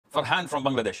Farhan from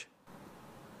Bangladesh.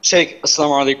 Sheikh,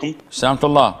 assalamu alaikum.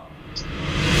 Salamtullah.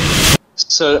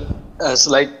 So,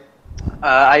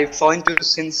 I fall into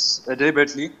sins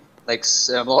deliberately. Like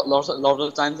lots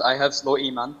of times, I have slow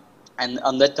iman, and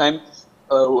on that time,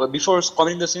 before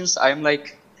committing the sins, I am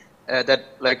like that.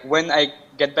 Like when I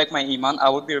get back my iman, I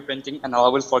will be repenting, and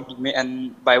Allah will forgive me.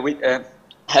 And by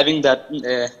having that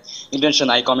intention,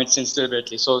 I commit sins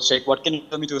deliberately. So, Sheikh, what can you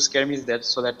tell me to scare me that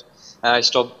so that I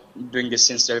stop doing these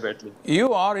sins deliberately?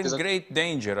 You are in great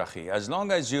danger, Akhi. As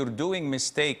long as you're doing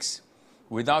mistakes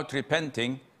without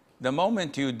repenting, the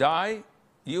moment you die,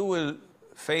 you will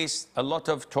face a lot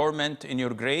of torment in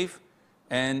your grave,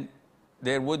 and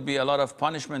there would be a lot of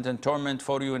punishment and torment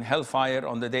for you in hellfire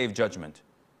on the day of judgment.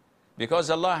 Because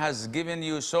Allah has given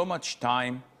you so much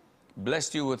time,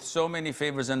 blessed you with so many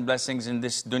favors and blessings in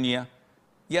this dunya,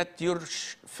 yet you're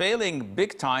failing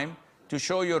big time to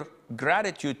show your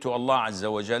gratitude to Allah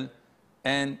Azza wa Jal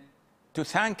and to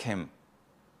thank Him.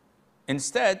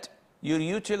 Instead, you're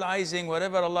utilizing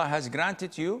whatever Allah has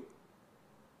granted you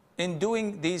in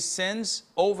doing these sins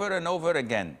over and over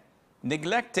again,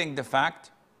 neglecting the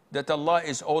fact that Allah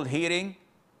is all-hearing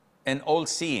and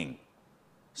all-seeing.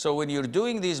 So when you're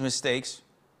doing these mistakes,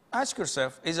 ask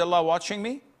yourself, is Allah watching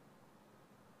me?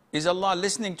 Is Allah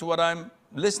listening to what I'm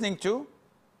listening to?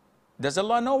 Does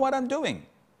Allah know what I'm doing?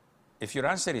 If your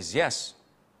answer is yes,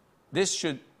 this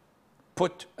should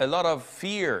put a lot of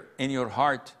fear in your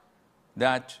heart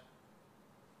that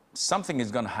something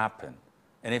is going to happen.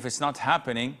 And if it's not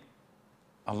happening,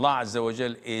 Allah Azza wa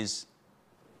Jal is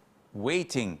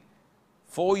waiting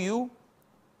for you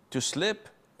to slip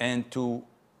and to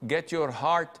get your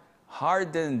heart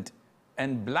hardened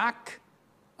and black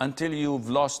until you've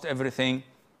lost everything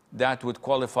that would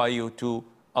qualify you to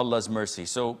Allah's mercy.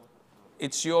 So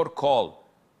it's your call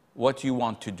what you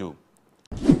want to do.